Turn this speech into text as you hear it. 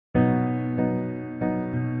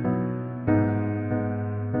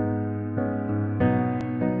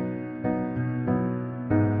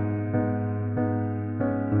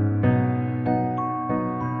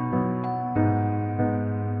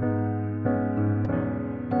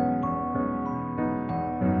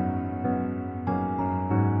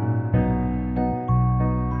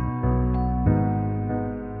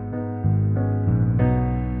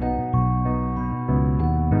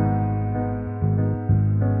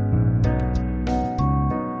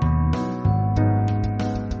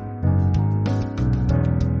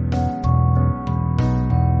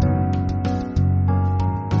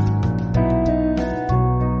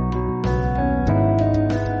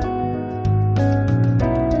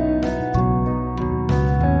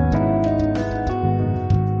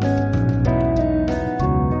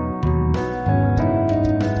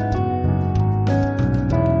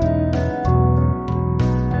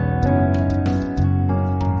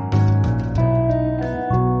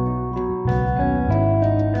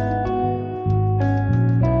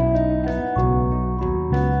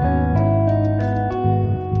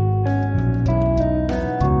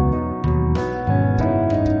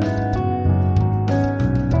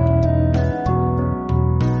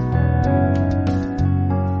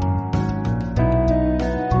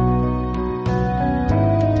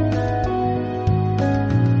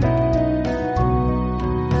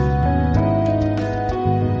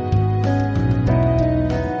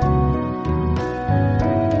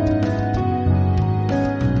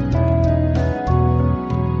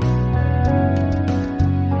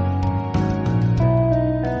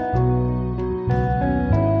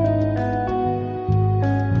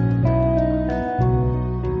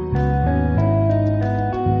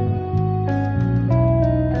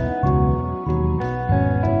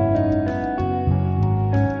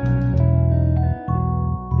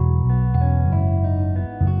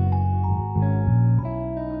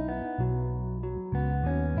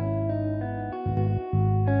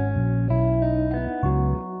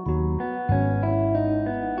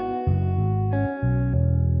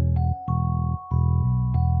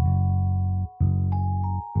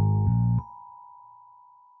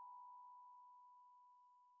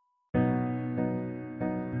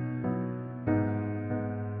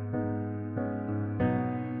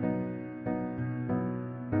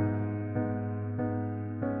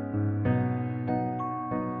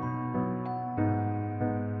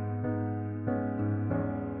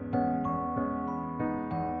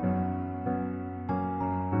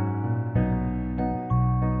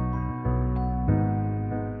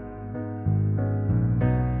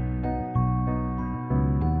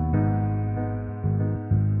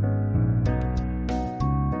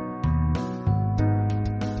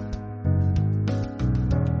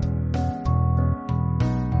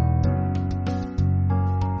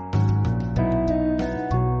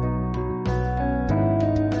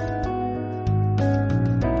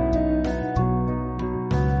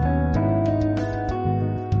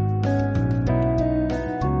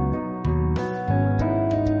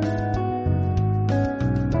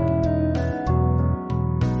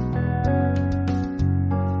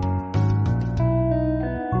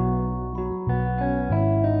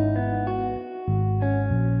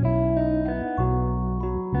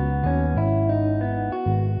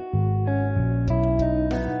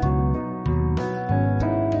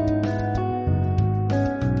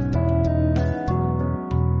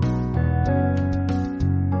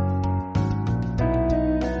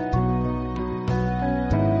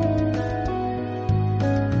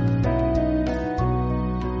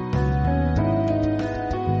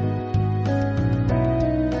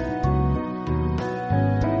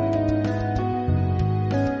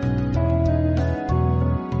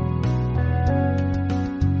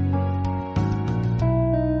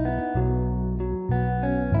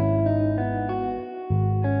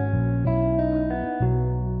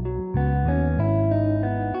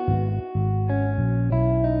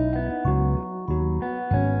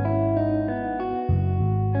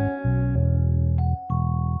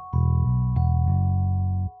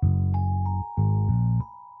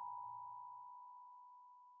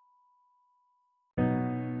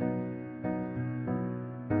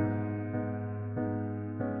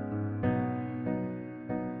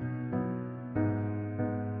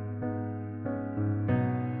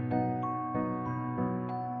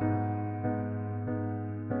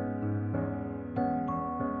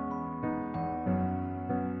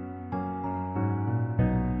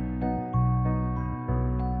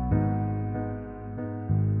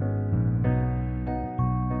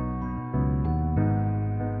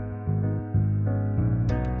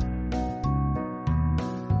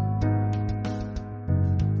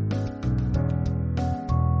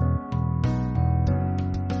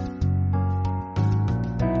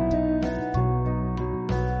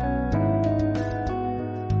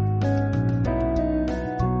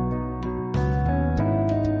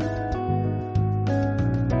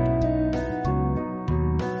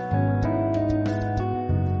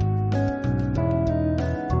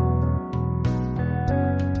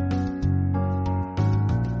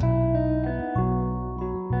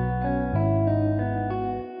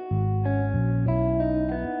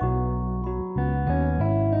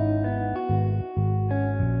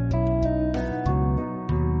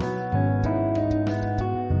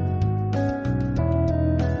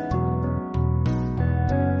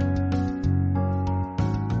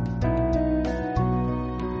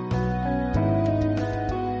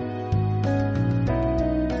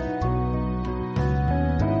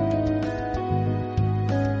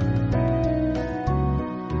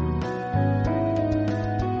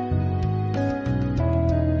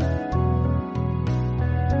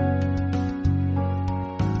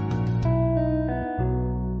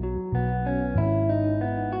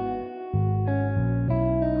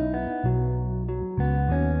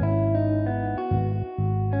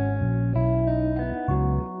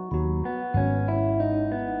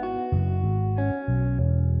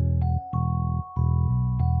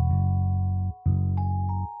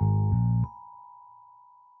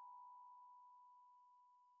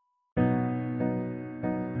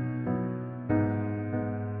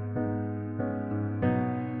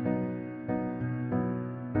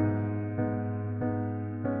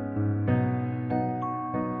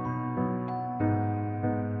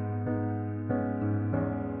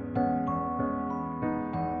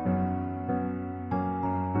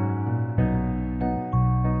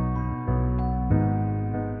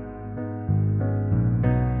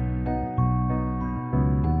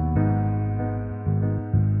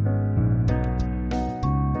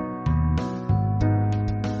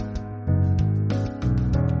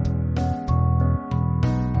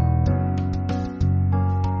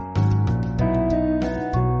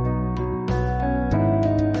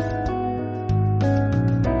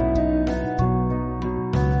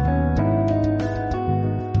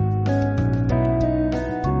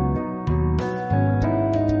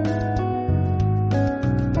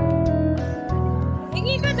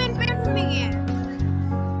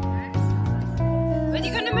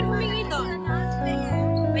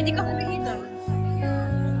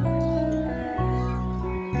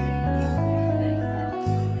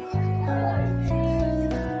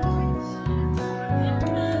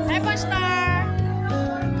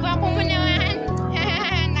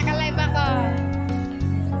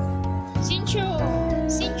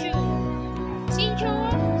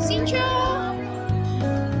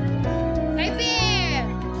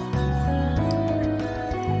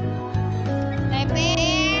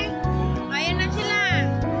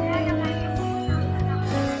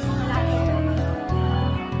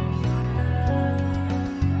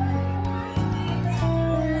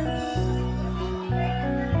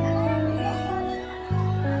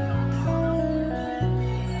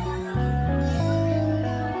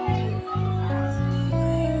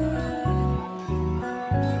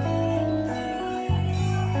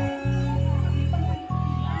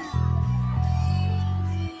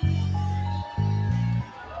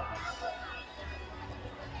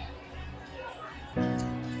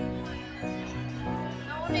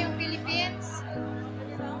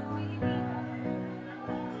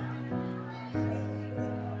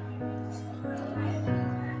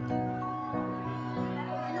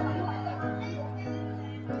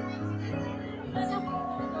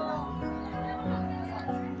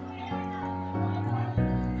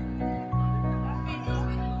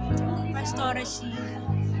authority.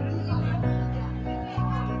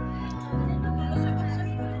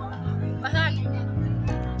 Bahag.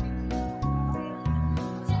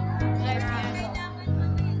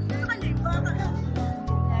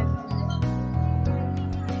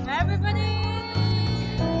 Everybody!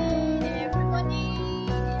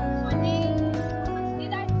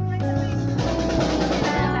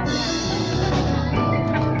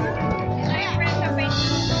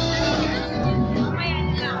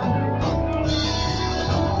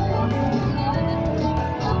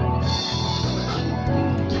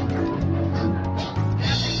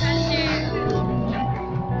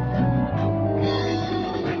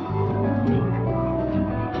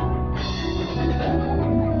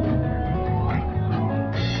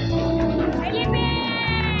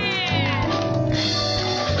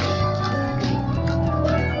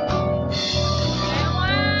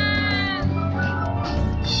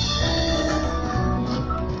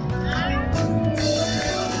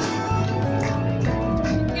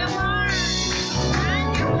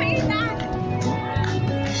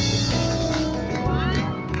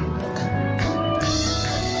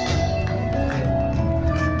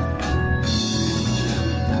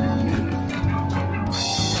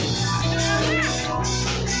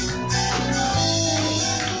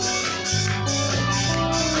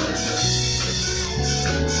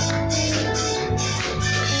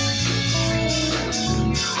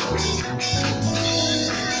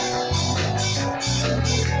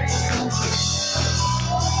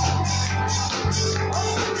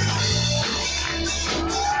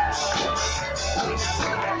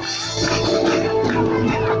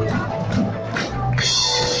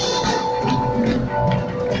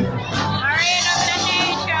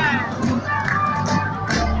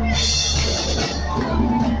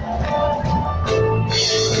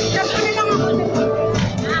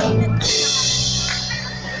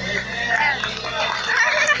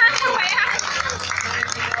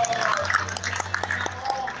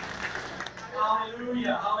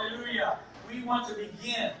 Hallelujah. We want to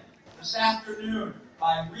begin this afternoon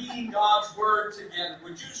by reading God's Word together.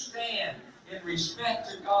 Would you stand in respect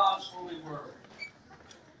to God's holy Word?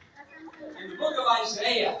 In the book of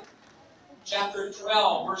Isaiah, chapter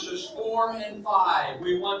 12, verses 4 and 5,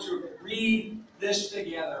 we want to read this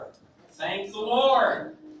together. Thank the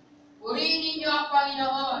Lord. Purihin ninyo ang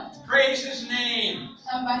Panginoon. Praise His name.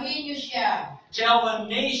 Sambahin niyo siya. Tell the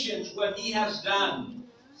nations what He has done.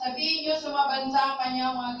 Sabihin niyo sa mga bansa ang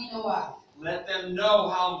kanyang mga ginawa. Let them know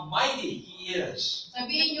how mighty He is.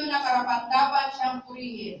 Sabihin niyo na karapat-dapat siyang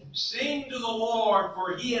purihin. Sing to the Lord,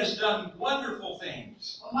 for He has done wonderful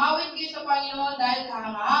things. Umawit kayo sa Panginoon dahil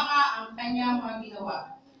kahanga-hanga ang kanyang mga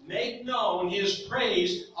ginawa. Make known His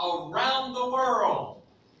praise around the world.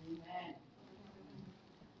 Amen.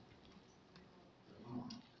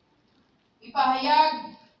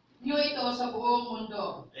 Ipahayag niyo ito sa buong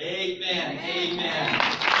mundo. Amen. Amen.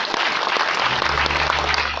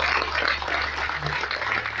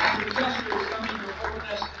 Pastor Chester is coming to open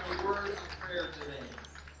us in a word of prayer today.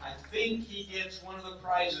 I think he gets one of the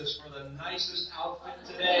prizes for the nicest outfit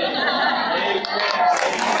today. Amen.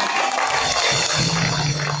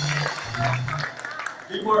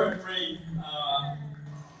 Before I pray,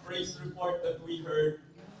 praise report that we heard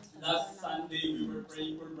last Sunday, we were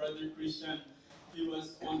praying for Brother Christian. He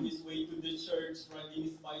was on his way to the church riding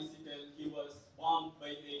his bicycle. He was bumped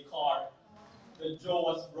by a car. The jaw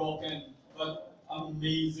was broken, but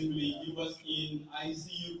amazingly, he was in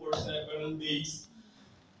ICU for several days.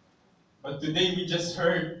 But today we just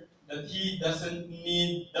heard that he doesn't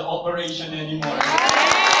need the operation anymore.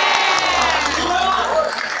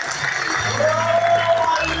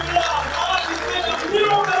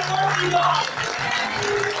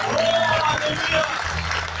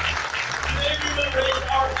 Today we will raise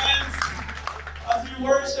our hands as we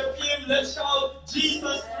worship Him. Let's shout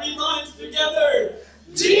Jesus 3 times together.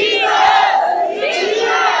 Jesus! Jesus!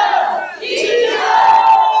 Jesus!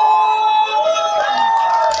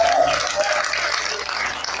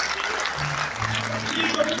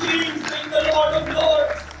 King of Kings and the Lord of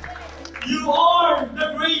Lords, You are the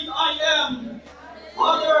great I am.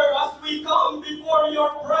 Father, as we come before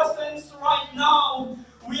Your presence right now,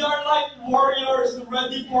 we are like warriors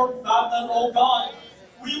ready for battle, oh God.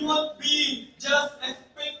 We won't be just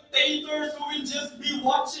spectators who will just be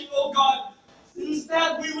watching, oh God.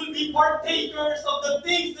 Instead, we will be partakers of the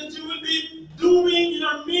things that You will be doing in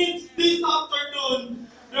our midst this afternoon.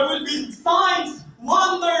 There will be signs,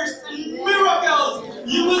 wonders, and miracles.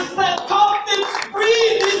 You will set captives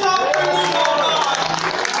free this afternoon, oh God.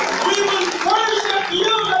 We will worship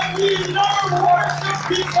You like we never worshipped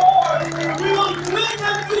before. We will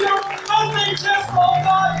listen to Your messages, oh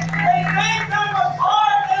God. And thank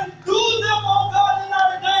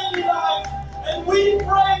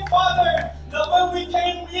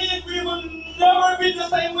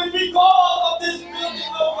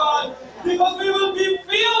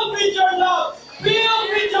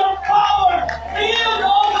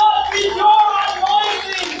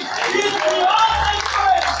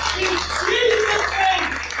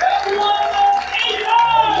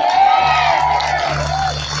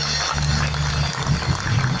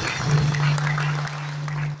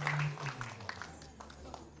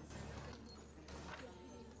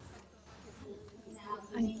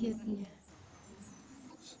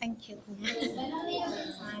Thank you. Spend a little bit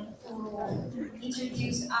of time to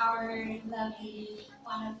introduce our lovely,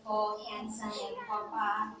 wonderful, handsome, and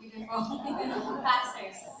papa, beautiful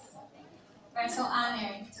pastors. We're so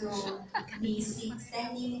honored to be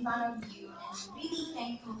standing in front of you and really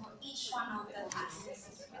thankful for each one of the pastors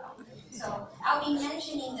as well. So I'll be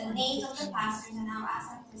mentioning the names of the pastors and I'll ask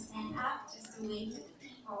them to stand up just to wave to the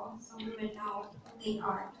people so we will know who they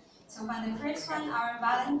are. So for the first one, our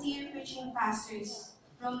volunteer preaching pastors,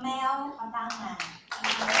 Romeo Patangan.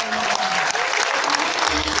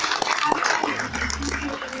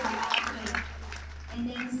 And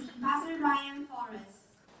then Pastor Ryan Forrest.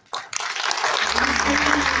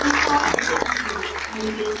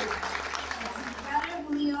 Brother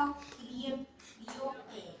Julio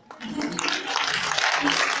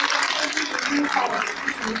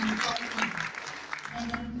and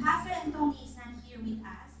then Pastor Anthony is not here with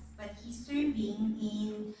us, but he's serving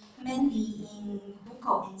mainly in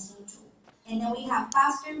Buko and Sinju. And then we have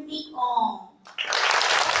Pastor Vic Ong.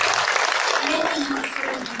 Mainly he's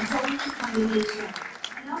serving in Joint Congregation.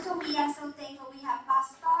 And also we are so thankful we have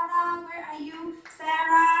Pastora, where are you?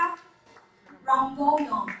 Sarah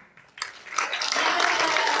Ramboyong.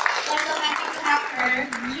 We're so happy to have her.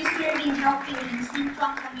 She's serving helping in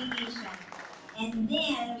Sinjuang Congregation. And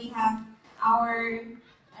then we have our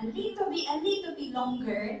a little bit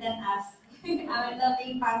longer than us, our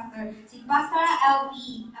loving pastor, si Pastor LB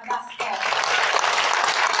Abasco.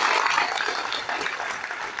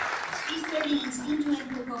 She's serving in Sinju and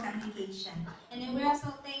Buko Congregation. And then we are so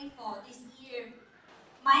thankful this year,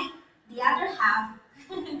 the other half,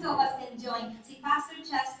 two of us can join, si Pastor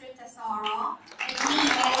Chester Tesoro, and me,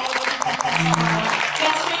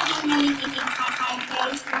 Chester Community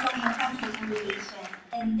High-Face from the country congregation.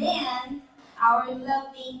 And then, our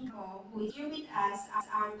loving who is here with us,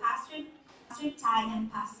 our Pastor Ty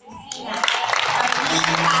and Pastor Sina, our lead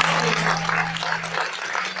pastors.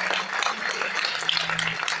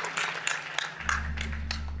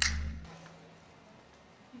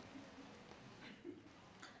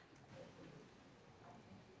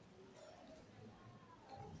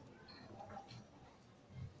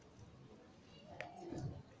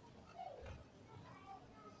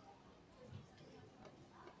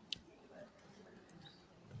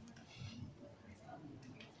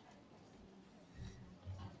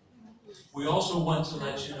 We also want to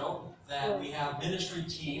let you know that we have ministry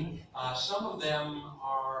team. Some of them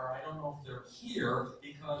are, I don't know if they're here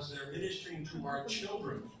because they're ministering to our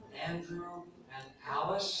children. Andrew and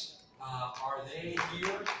Alice, are they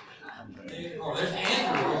here? There's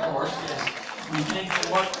Andrew, of course, yes. We thank the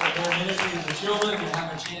Lord for their ministry to the children. We'll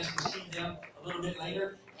have a chance to see them a little bit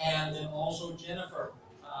later. And then also Jennifer,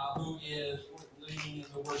 who is leading in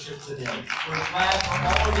the worship today. We're glad for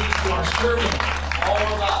all of these who are serving all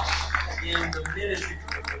of us in the ministry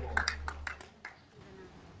of the Lord.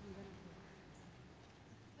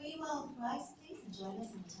 We will rise, please join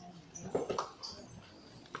us in time of praise.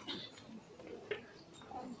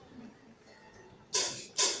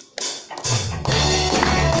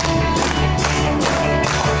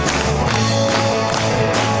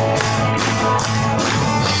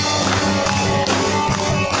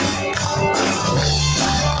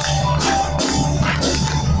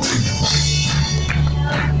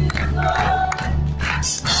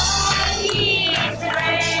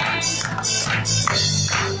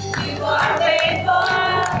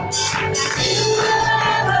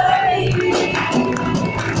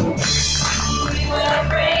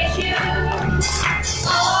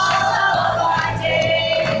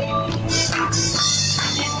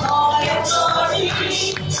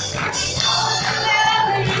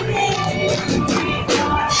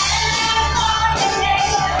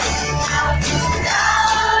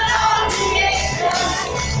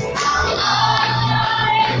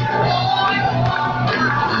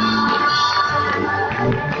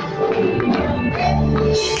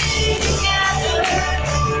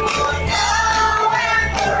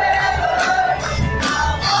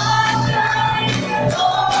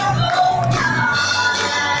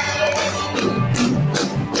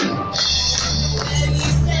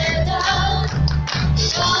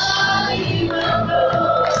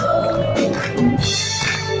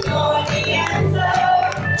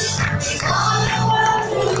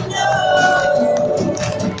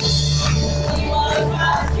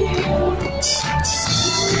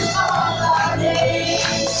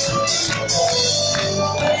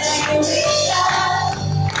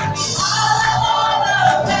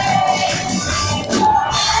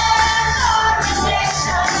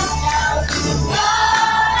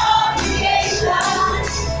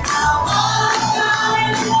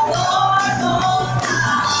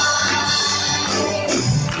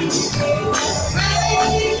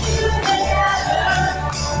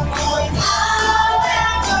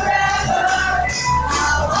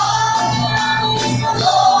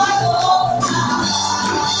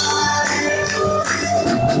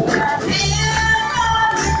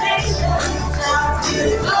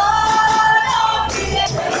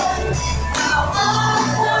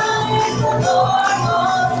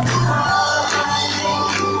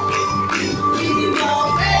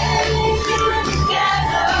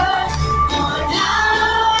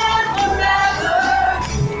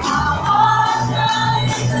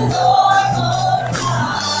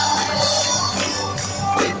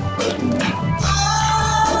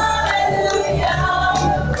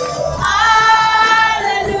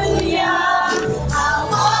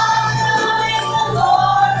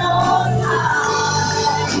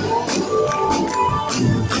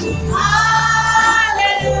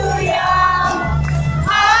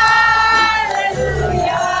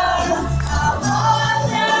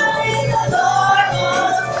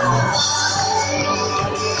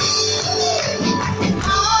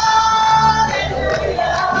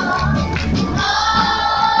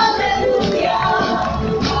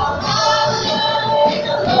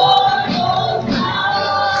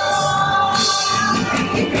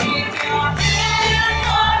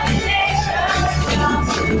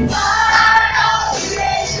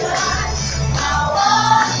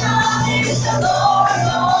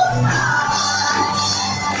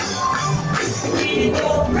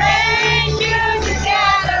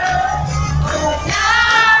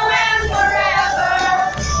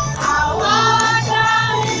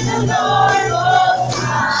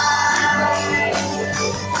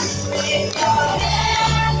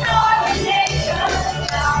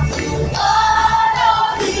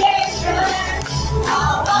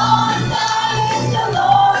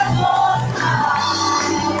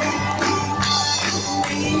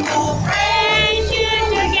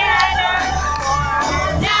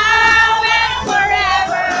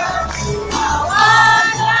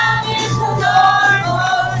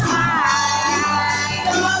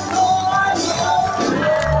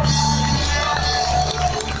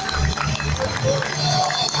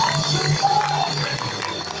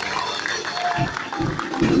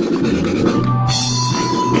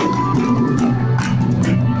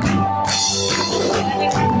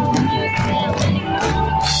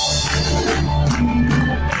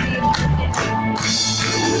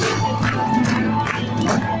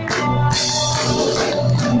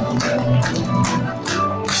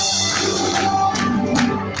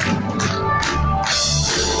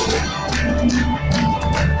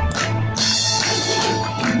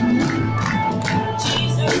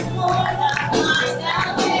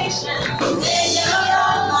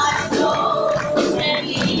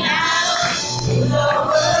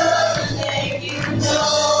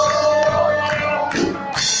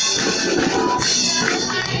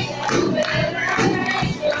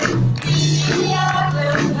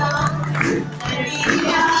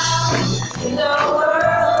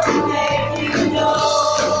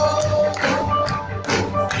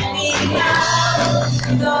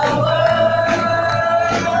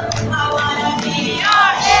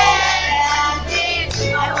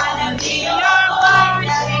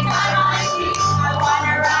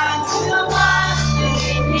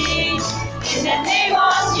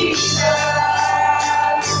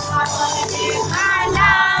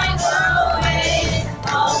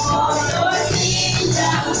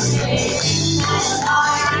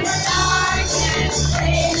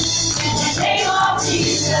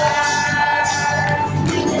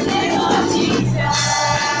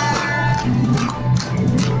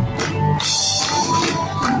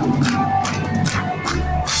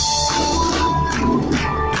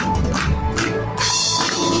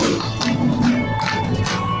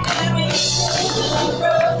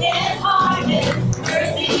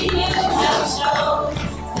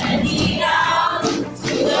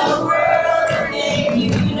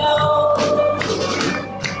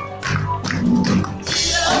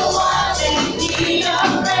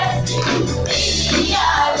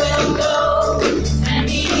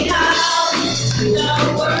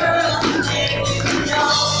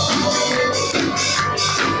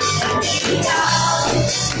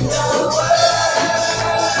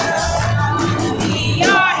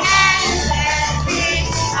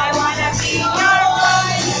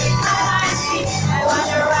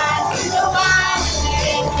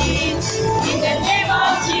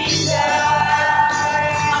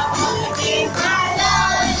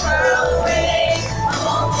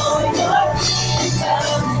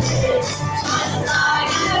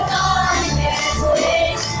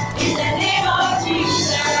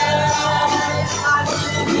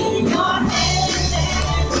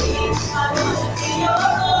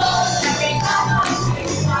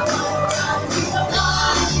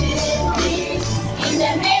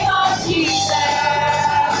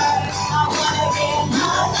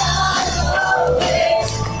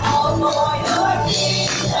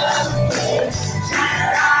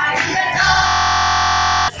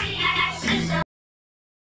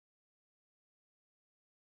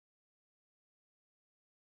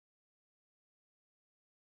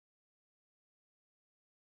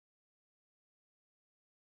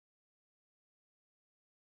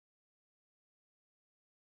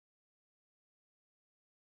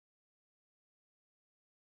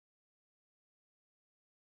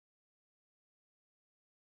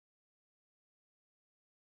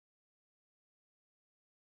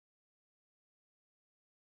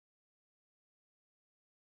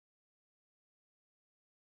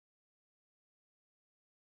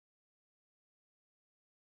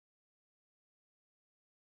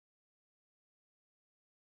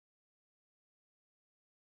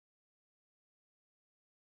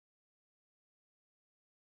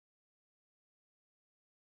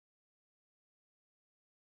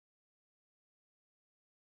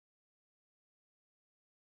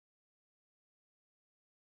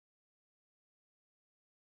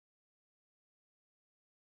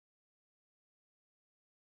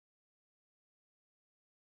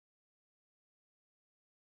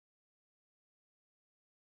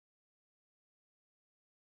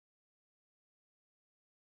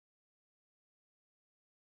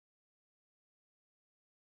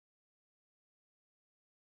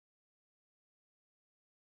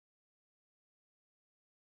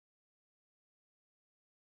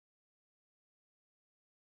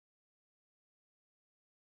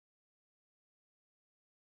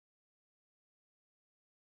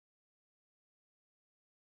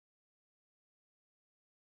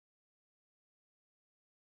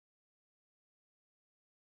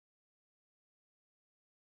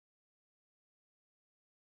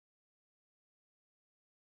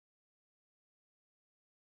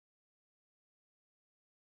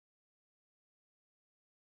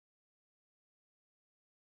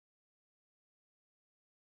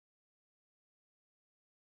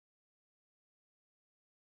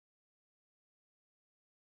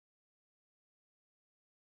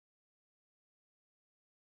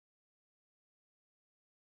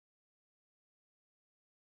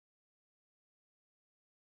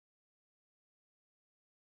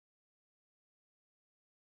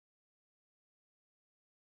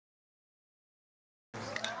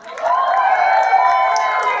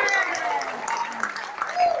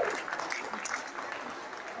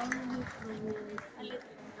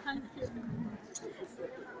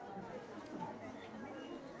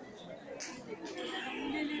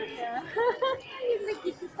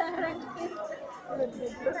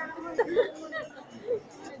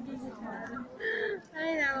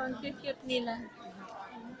 nila.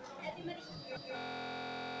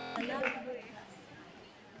 Wala.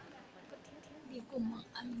 Hindi ko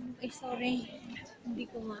maano. Ay, sorry. Hindi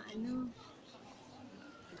ko maano.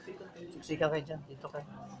 Siksika kayo dyan. Dito ka.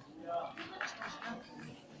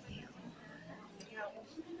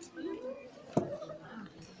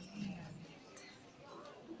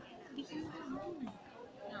 Hindi ko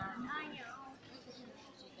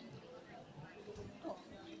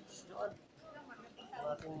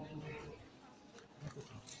maano.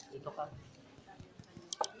 Dito ka.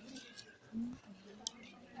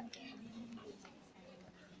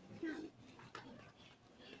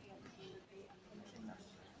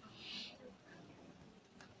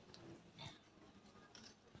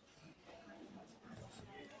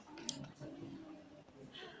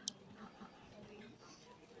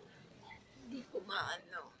 Hindi ko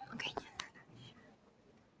maano. Ganyan.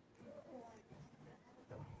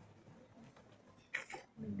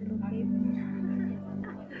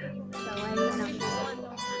 Sawayin ako.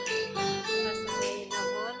 Ano? Sawayin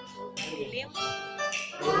ako. Dilim.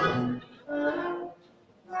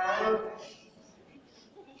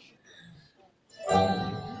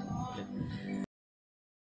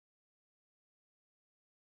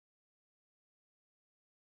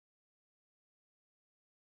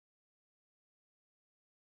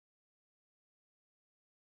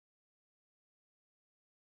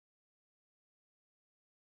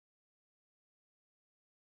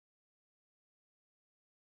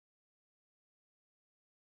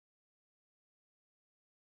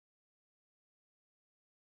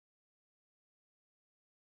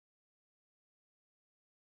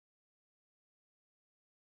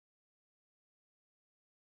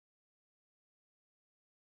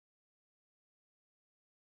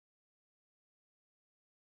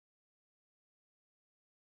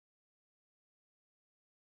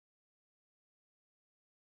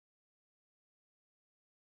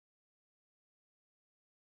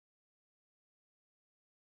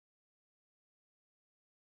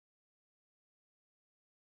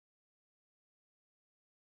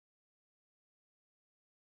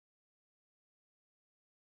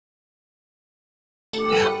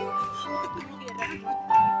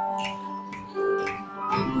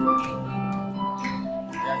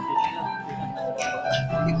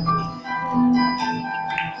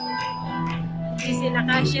 Hindi sila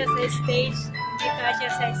kasya sa stage. Hindi kasya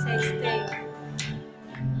sa stage.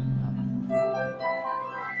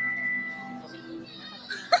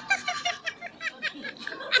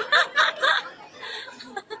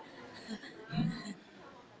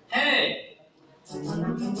 Hey!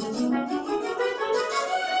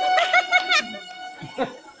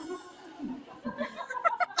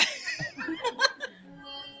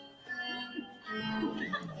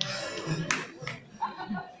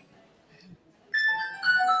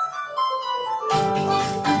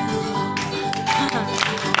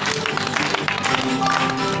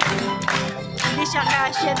 Hindi siya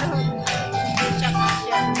kasya doon. Hindi siya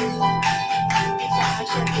kasya. Hindi siya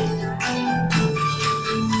kasya doon.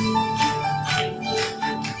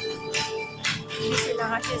 Hindi sila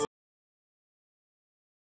kasya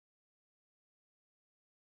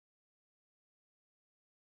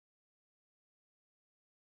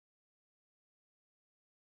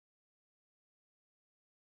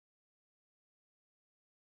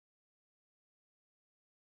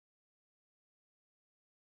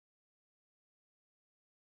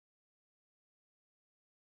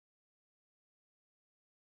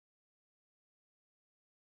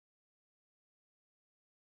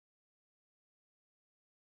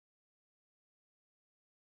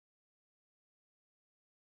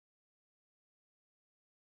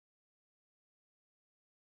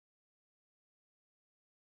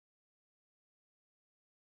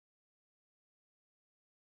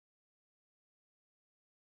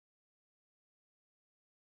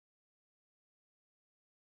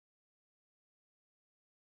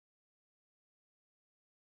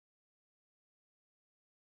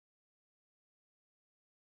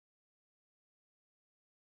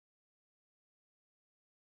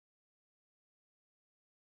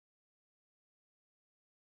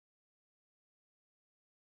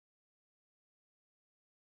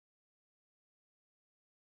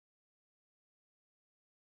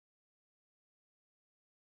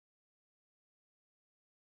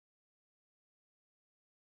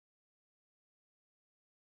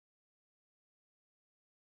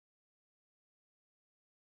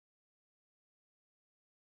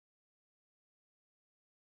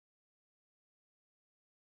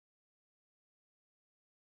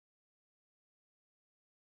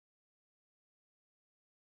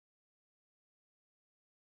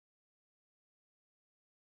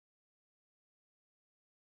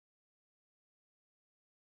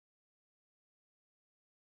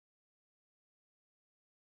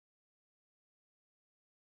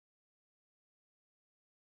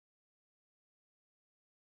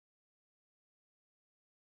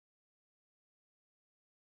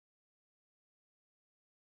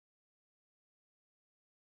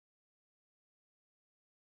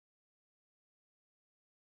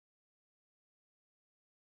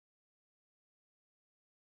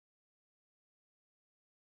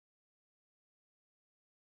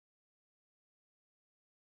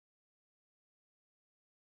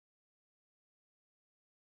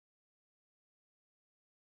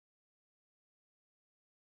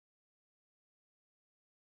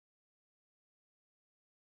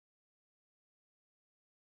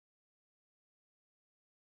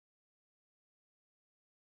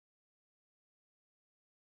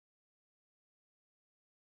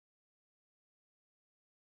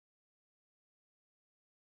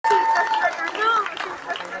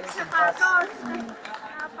Sapatos.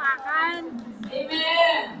 Napakan.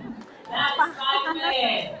 Amen. That is my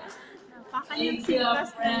faith. Napakan yung Thank you,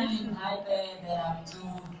 silpas friend na. in Taipei. There are two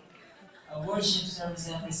worship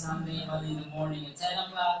services every Sunday, one in the morning at 10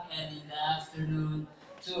 o'clock and in the afternoon,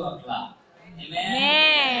 2 o'clock. Amen?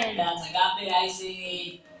 Amen. That's AGAPE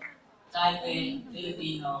ICA Taipei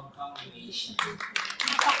Filipino congregation.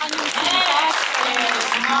 Napakan yung Next silpas.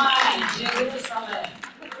 is my Jerusalem,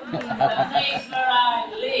 the place where I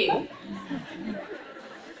live.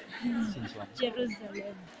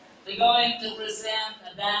 Jerusalem. We're going to present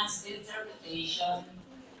a dance interpretation,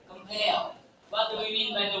 Compelled. What do we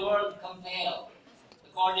mean by the word compelled?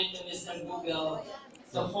 According to Mr. Google,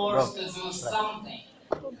 the force to do something.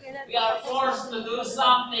 We are forced to do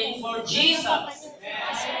something for Jesus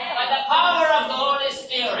by the power of the Holy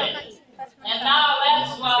Spirit. And now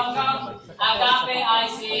let's welcome AGAPE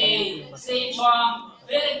ICA Sichuan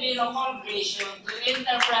Filipino congregation to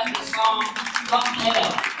interpret the song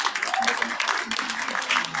Compelled.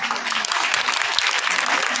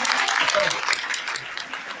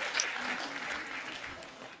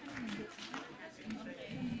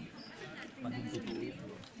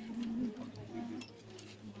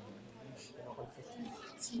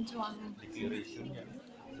 Sichuan.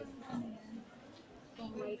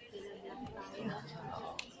 Kung white nila black tayo.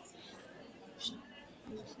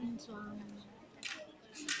 Sichuan.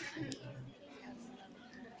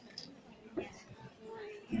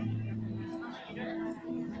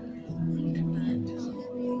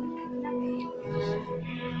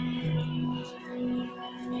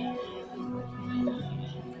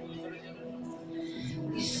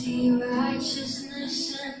 We see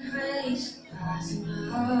righteousness and praise rising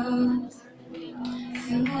up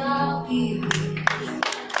throughout the earth.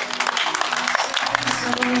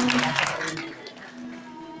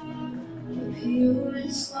 The pure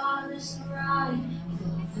and spotless bride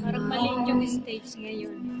of the Parang maliit yung Lord, stage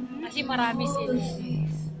ngayon. Kasi marami sila.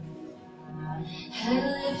 head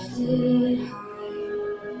lifted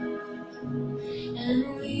high, and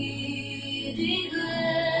we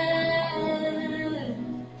declare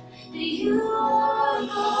that you are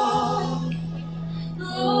God,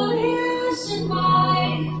 glorious and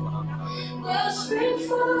mighty, wellspring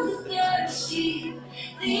for the thirsty,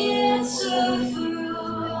 the answer for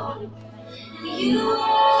all. And you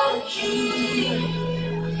are the King,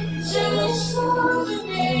 jealous for the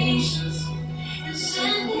nations, and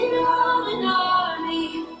sending out an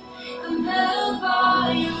army, compelled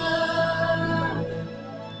by your love.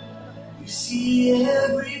 We see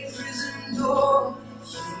every prison door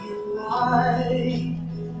flaming wide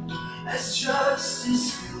as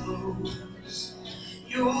justice flows.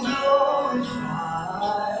 You're glorified.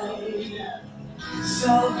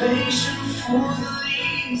 Salvation for the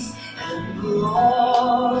least and the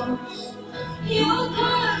lost. Your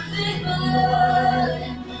perfect blood,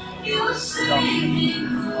 your saving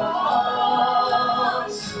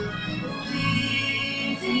cross.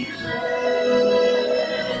 We declare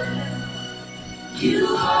you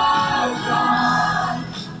are God,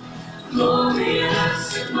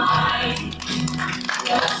 glorious and mighty,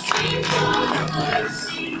 rescuing for the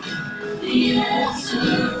thirsty, the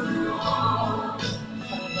answer for all.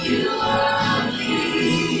 You are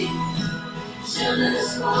King,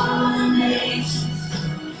 jealous for the nations,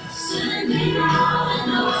 sending out an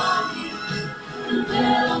army,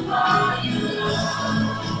 compelled by your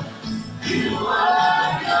love. You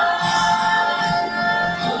are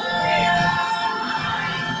God, glorious and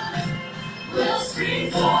mighty,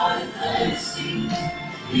 wellspring for the thirsty,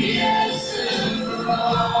 the answer for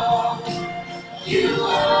all. You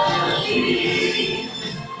are King,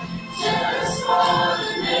 jealous for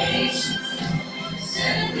the nations,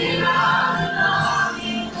 sending out an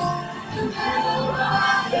army, compelled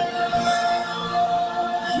by your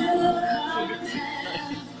love. You have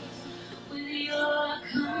compelled with your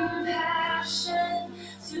compassion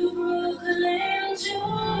to proclaim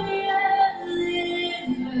joy and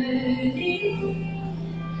liberty.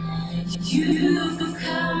 You've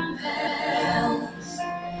compelled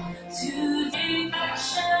to take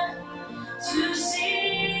action, to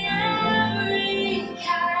see every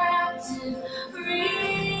captive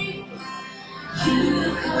free.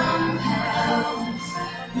 You compelled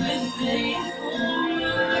with faithful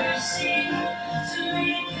mercy to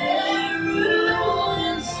repair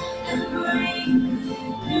ruins and bring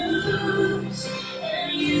good news.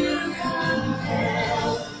 And you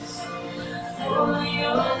compelled for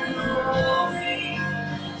your glory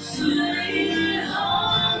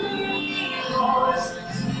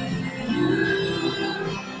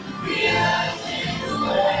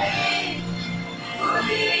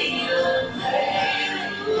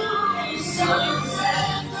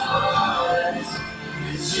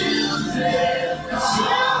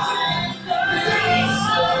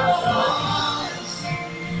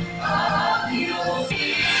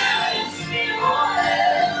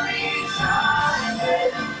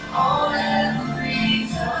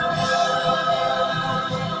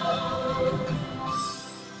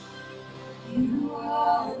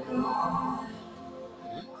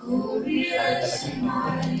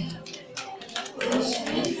Wash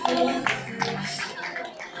me for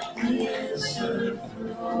the answer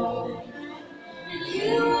for all. And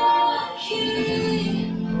you are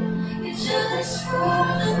King. You judge for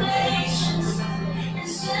the nations and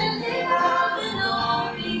send it out an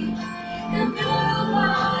army compelled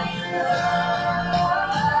by your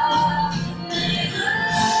love. May the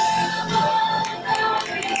love of God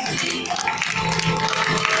receive the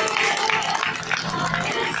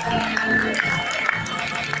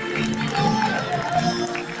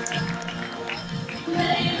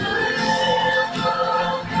May the love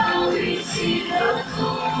of God receive the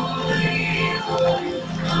glory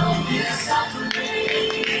of His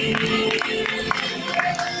suffering.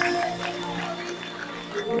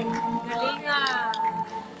 Galinga.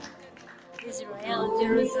 Israel,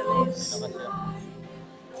 Jerusalem.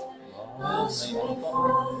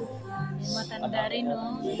 May matanda rin,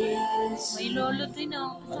 no? May lolo din,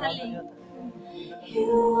 no? Kasali.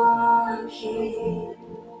 You are King,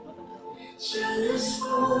 jealous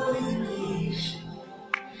for the nation,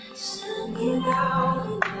 sending out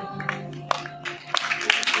an army.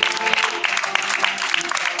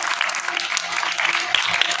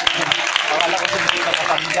 Akala ko hindi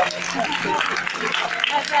nakapanggap.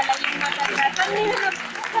 Kasala yung matanda.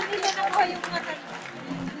 Saan nila nakuha yung matanda?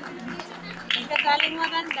 May kasaling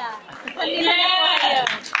matanda. Saan nila nakuha yun?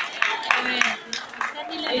 Amen. Saan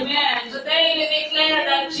nila nakuha? Amen. Today we declare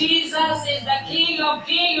that Jesus is the King of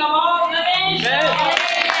all the nations. Amen.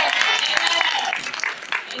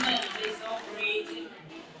 Amen. They're so creative.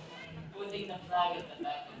 Putting the flag at the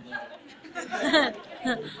back of there.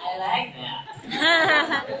 I like that.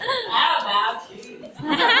 How about you?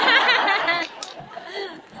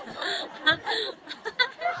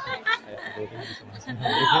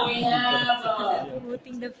 Now we have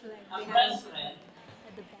Putting the flag a behind president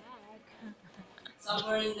at the back.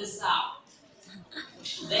 somewhere in the south.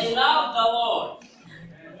 They love the Lord.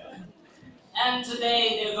 And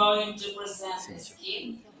today they're going to present a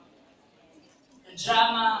skit, a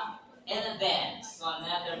drama, and a dance. So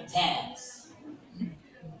another dance.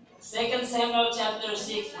 2 Samuel chapter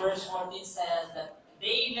 6 verse 14 says that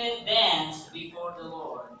David danced before the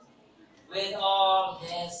Lord with all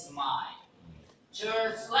his might.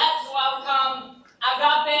 Church, let's welcome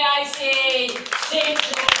AGAPE IC Sing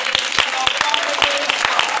to the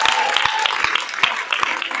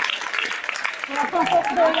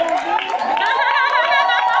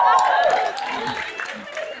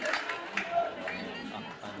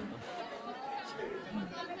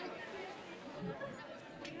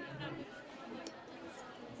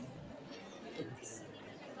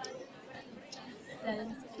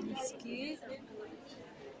That's cute.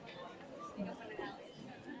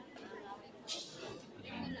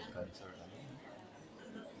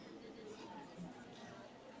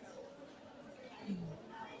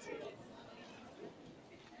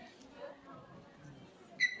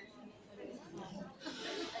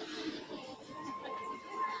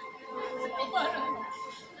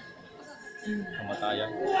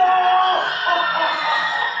 Kamatayan.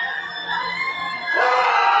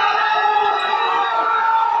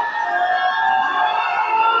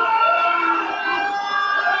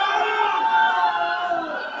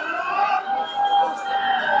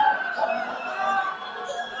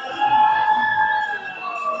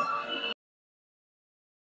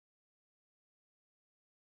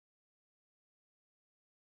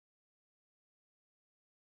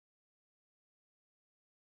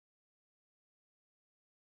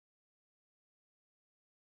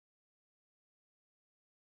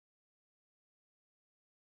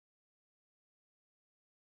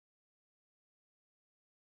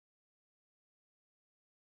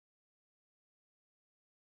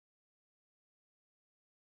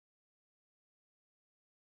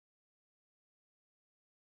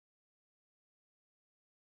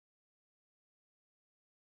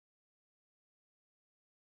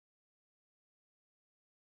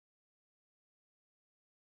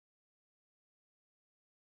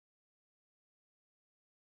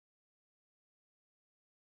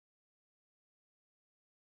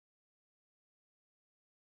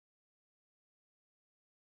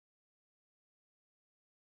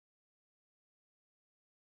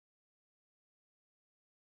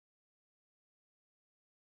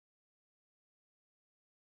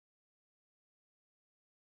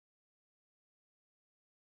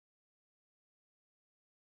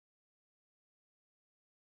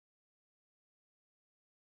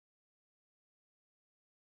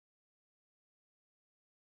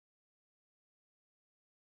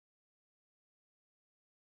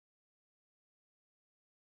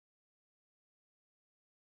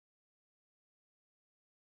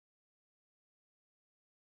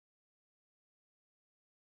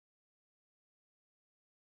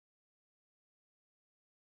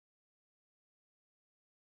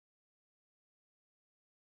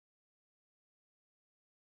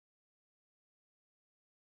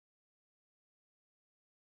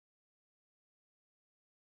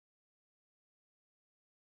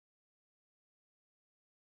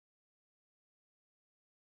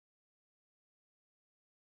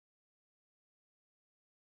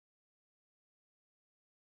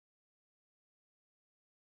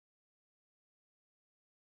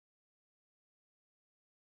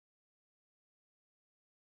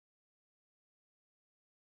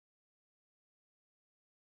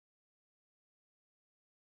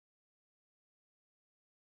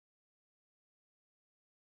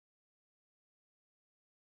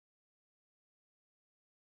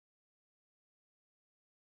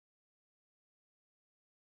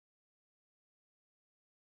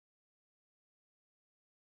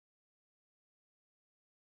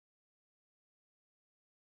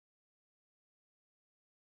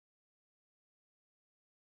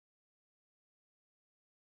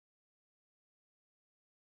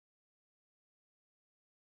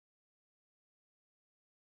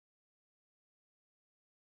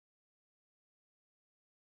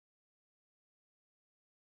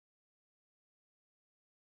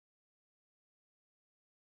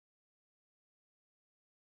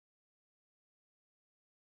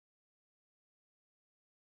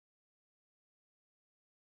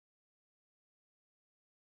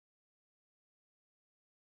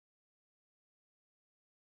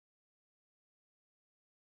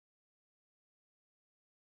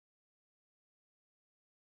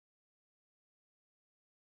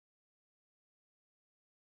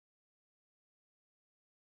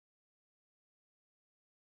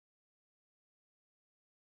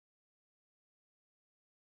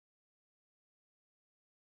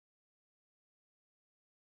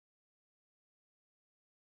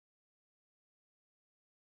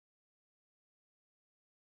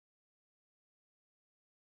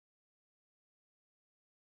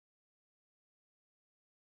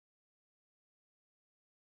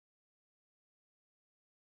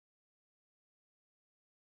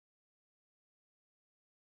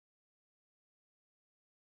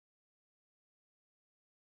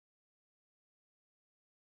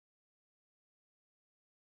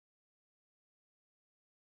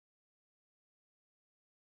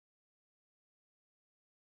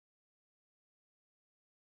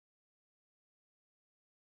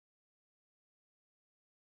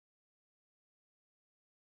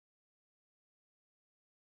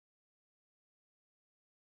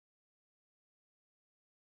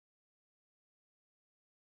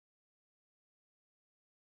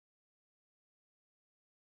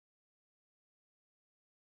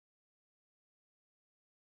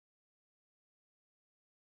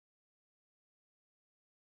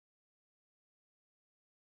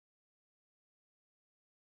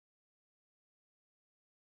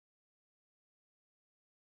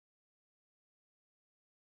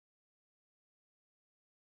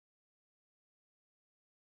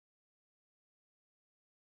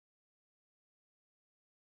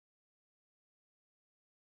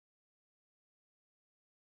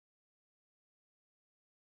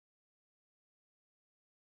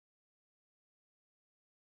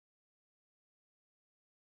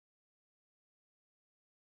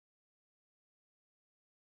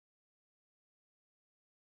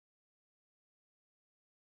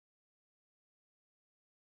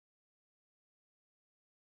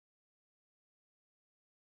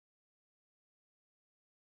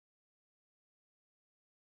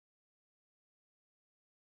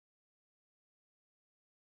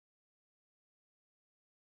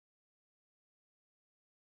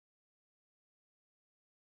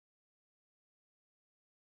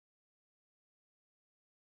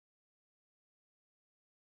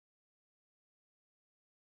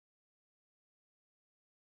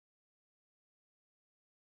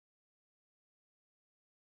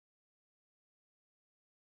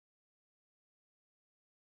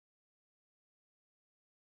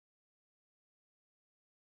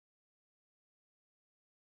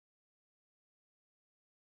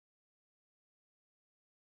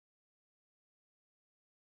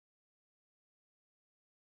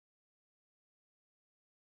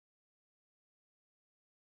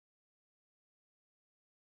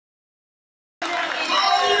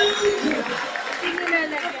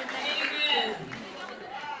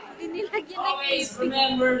 Always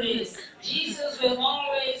remember this. Jesus will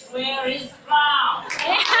always wear his crown.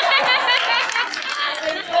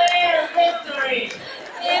 And declare victory.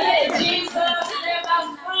 Jesus set us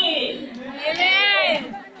free.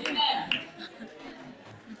 Amen. Amen.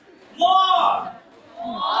 More.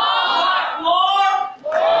 More.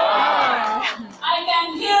 I can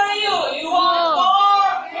hear you. You want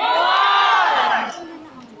more?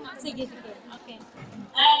 Sige, sige. Okay.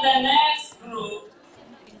 And the next group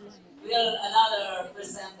will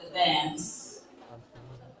present the dance.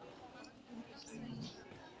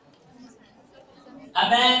 A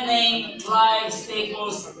man named Clive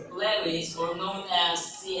Staples Lewis, or known as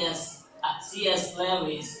C.S.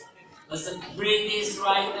 Lewis, was a British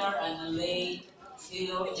writer and a lay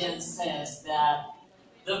theologian, says that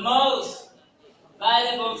the most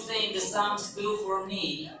valuable thing the Psalms do for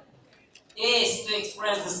me is to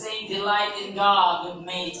express the same delight in God that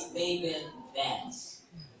makes David dance.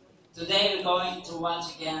 Today we're going to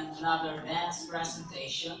watch again another dance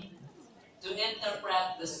presentation to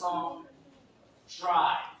interpret the song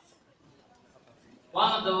Thrive.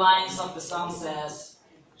 One of the lines of the song says,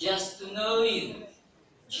 just to know you,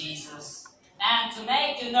 Jesus, and to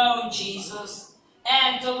make you known, Jesus,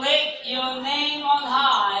 and to lift your name on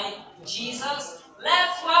high, Jesus.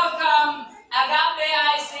 Let's welcome AGAPE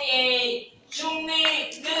ICA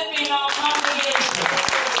Chungni Filipino congregation.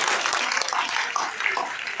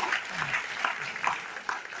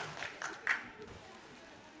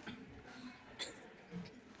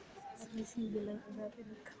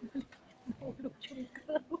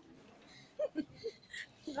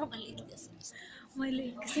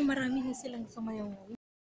 Mali kasi marami na silang sumayaw.